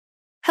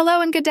Hello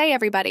and good day,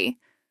 everybody.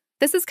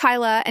 This is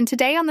Kyla, and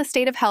today on the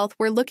State of Health,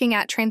 we're looking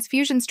at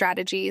transfusion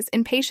strategies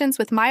in patients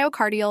with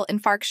myocardial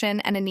infarction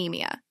and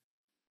anemia.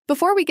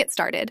 Before we get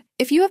started,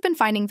 if you have been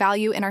finding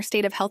value in our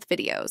State of Health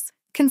videos,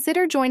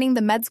 consider joining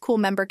the Med School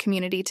member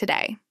community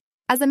today.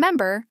 As a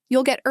member,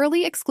 you'll get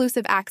early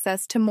exclusive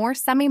access to more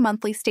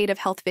semi-monthly State of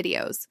Health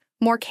videos,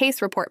 more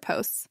case report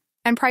posts,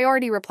 and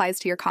priority replies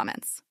to your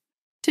comments.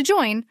 To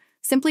join,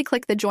 simply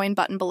click the Join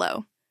button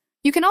below.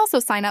 You can also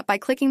sign up by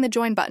clicking the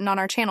Join button on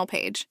our channel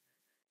page.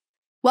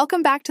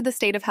 Welcome back to the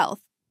State of Health.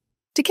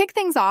 To kick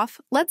things off,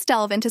 let's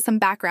delve into some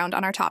background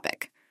on our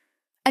topic.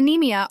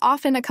 Anemia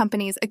often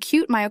accompanies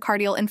acute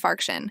myocardial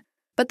infarction,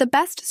 but the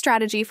best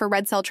strategy for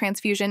red cell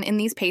transfusion in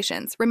these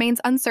patients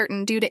remains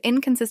uncertain due to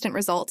inconsistent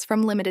results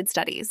from limited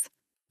studies.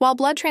 While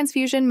blood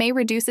transfusion may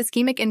reduce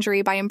ischemic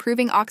injury by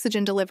improving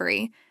oxygen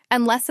delivery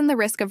and lessen the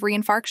risk of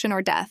reinfarction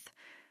or death,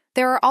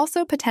 there are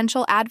also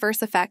potential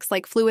adverse effects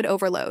like fluid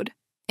overload,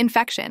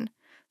 infection,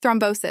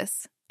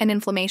 thrombosis, and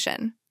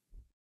inflammation.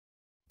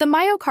 The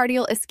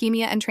Myocardial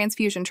Ischemia and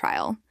Transfusion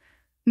Trial,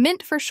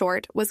 MINT for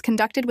short, was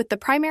conducted with the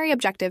primary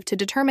objective to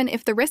determine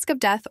if the risk of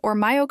death or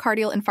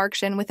myocardial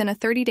infarction within a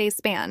 30-day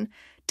span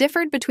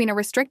differed between a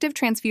restrictive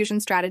transfusion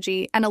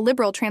strategy and a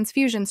liberal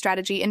transfusion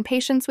strategy in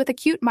patients with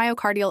acute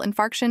myocardial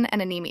infarction and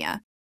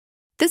anemia.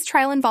 This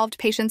trial involved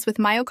patients with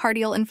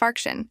myocardial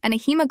infarction and a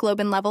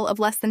hemoglobin level of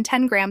less than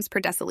 10 grams per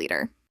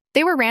deciliter.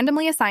 They were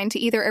randomly assigned to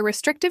either a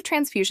restrictive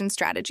transfusion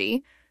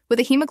strategy, with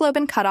a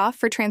hemoglobin cutoff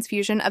for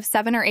transfusion of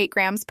 7 or 8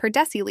 grams per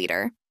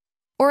deciliter,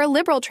 or a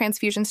liberal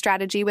transfusion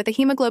strategy with a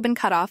hemoglobin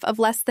cutoff of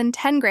less than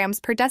 10 grams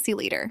per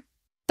deciliter.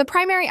 The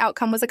primary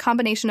outcome was a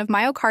combination of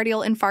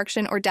myocardial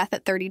infarction or death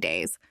at 30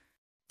 days.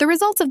 The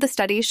results of the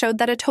study showed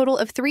that a total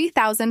of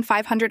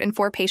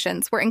 3,504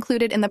 patients were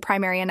included in the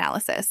primary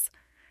analysis.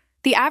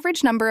 The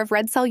average number of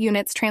red cell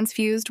units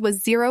transfused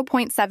was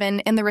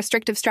 0.7 in the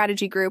restrictive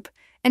strategy group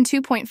and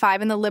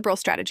 2.5 in the liberal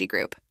strategy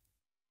group.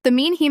 The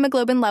mean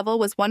hemoglobin level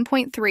was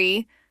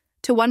 1.3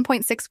 to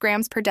 1.6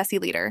 grams per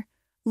deciliter,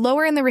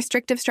 lower in the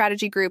restrictive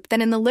strategy group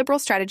than in the liberal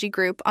strategy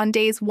group on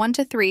days 1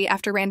 to 3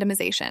 after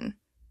randomization.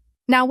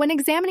 Now, when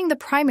examining the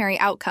primary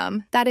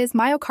outcome, that is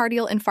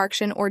myocardial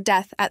infarction or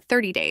death at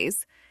 30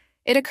 days,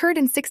 it occurred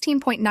in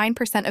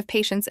 16.9% of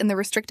patients in the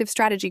restrictive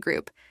strategy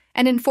group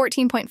and in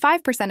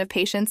 14.5% of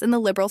patients in the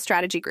liberal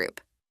strategy group.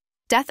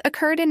 Death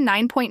occurred in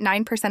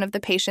 9.9% of the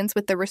patients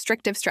with the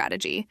restrictive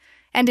strategy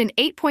and in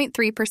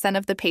 8.3%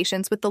 of the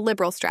patients with the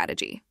liberal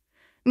strategy.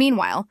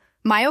 Meanwhile,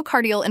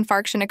 myocardial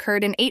infarction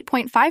occurred in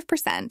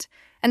 8.5%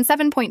 and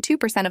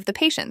 7.2% of the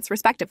patients,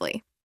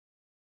 respectively.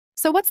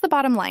 So what's the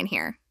bottom line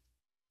here?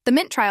 The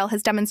MINT trial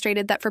has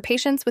demonstrated that for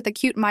patients with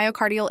acute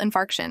myocardial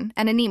infarction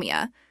and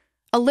anemia,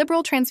 a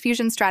liberal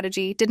transfusion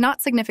strategy did not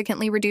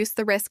significantly reduce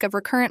the risk of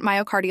recurrent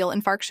myocardial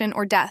infarction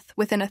or death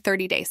within a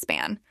 30-day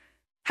span.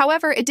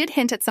 However, it did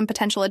hint at some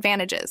potential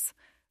advantages.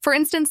 For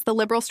instance, the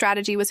liberal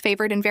strategy was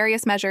favored in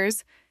various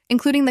measures,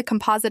 including the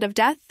composite of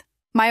death,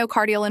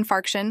 myocardial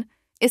infarction,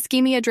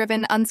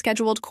 ischemia-driven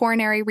unscheduled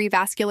coronary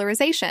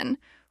revascularization,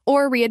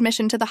 or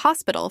readmission to the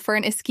hospital for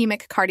an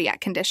ischemic cardiac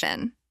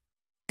condition.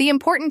 The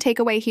important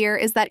takeaway here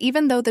is that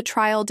even though the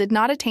trial did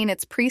not attain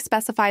its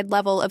pre-specified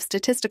level of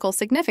statistical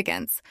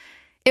significance,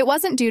 it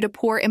wasn't due to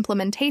poor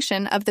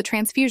implementation of the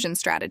transfusion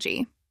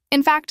strategy.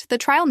 In fact, the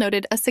trial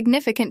noted a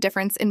significant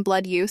difference in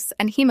blood use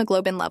and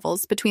hemoglobin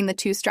levels between the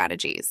two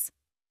strategies.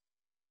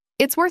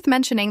 It's worth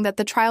mentioning that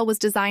the trial was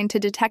designed to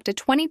detect a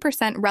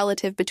 20%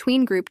 relative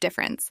between-group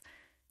difference,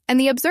 and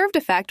the observed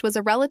effect was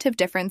a relative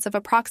difference of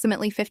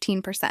approximately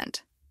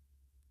 15%.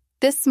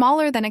 This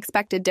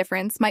smaller-than-expected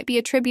difference might be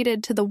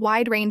attributed to the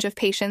wide range of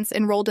patients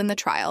enrolled in the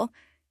trial,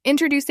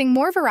 introducing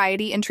more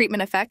variety in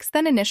treatment effects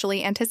than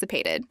initially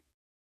anticipated.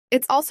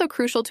 It's also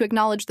crucial to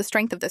acknowledge the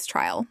strength of this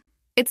trial.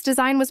 Its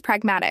design was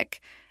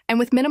pragmatic, and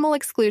with minimal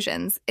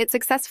exclusions, it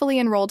successfully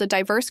enrolled a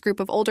diverse group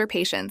of older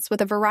patients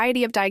with a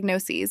variety of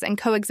diagnoses and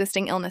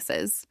coexisting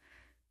illnesses.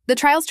 The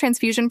trial's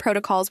transfusion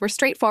protocols were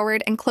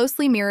straightforward and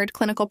closely mirrored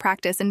clinical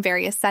practice in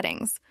various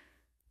settings.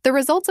 The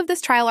results of this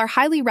trial are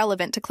highly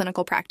relevant to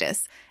clinical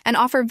practice and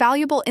offer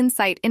valuable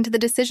insight into the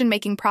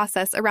decision-making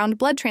process around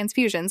blood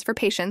transfusions for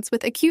patients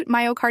with acute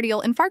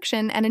myocardial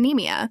infarction and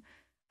anemia.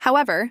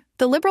 However,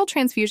 the liberal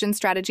transfusion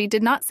strategy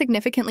did not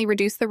significantly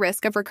reduce the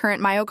risk of recurrent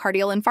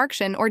myocardial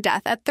infarction or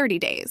death at 30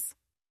 days.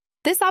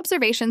 This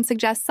observation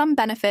suggests some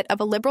benefit of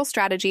a liberal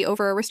strategy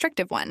over a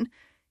restrictive one,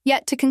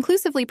 yet to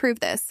conclusively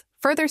prove this,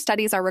 further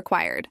studies are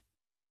required.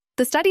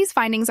 The study's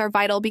findings are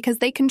vital because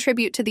they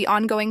contribute to the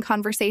ongoing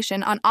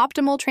conversation on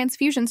optimal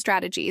transfusion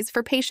strategies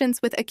for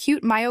patients with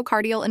acute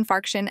myocardial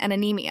infarction and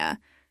anemia.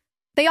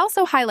 They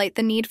also highlight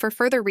the need for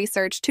further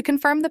research to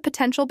confirm the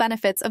potential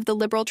benefits of the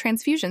liberal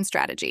transfusion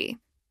strategy.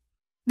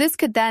 This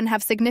could then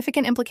have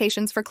significant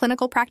implications for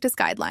clinical practice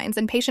guidelines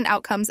and patient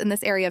outcomes in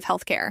this area of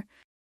healthcare.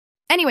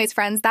 Anyways,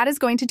 friends, that is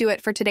going to do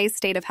it for today's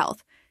State of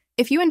Health.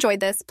 If you enjoyed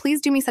this, please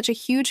do me such a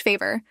huge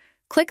favor.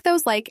 Click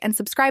those like and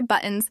subscribe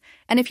buttons,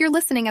 and if you're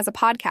listening as a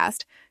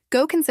podcast,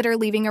 go consider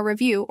leaving a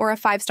review or a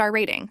 5-star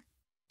rating.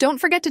 Don't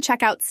forget to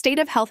check out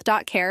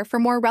stateofhealth.care for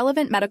more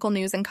relevant medical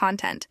news and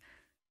content.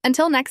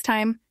 Until next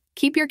time,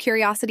 keep your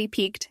curiosity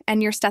piqued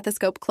and your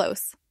stethoscope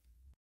close.